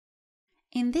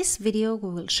In this video, we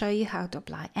will show you how to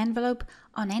apply envelope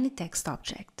on any text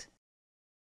object.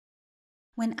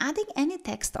 When adding any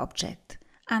text object,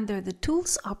 under the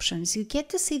Tools options, you get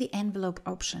to see the envelope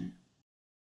option.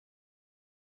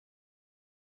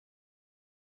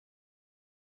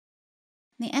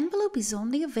 The envelope is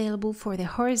only available for the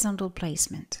horizontal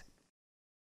placement.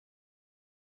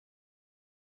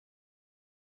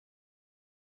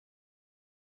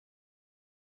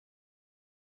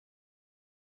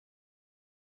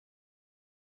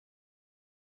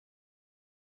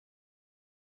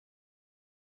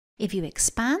 If you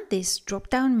expand this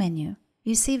drop-down menu,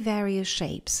 you see various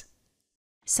shapes.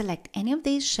 Select any of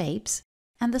these shapes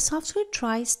and the software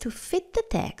tries to fit the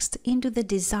text into the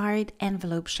desired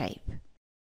envelope shape.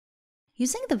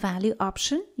 Using the value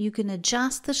option, you can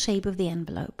adjust the shape of the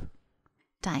envelope.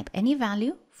 Type any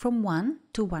value from 1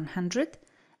 to 100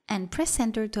 and press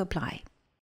enter to apply.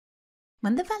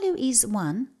 When the value is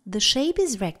 1, the shape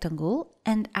is rectangle,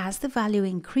 and as the value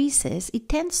increases, it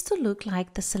tends to look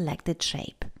like the selected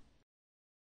shape.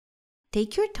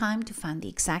 Take your time to find the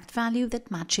exact value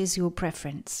that matches your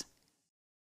preference.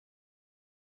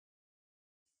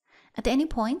 At any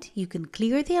point, you can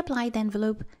clear the applied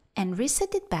envelope and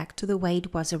reset it back to the way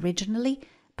it was originally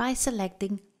by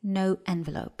selecting No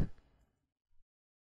Envelope.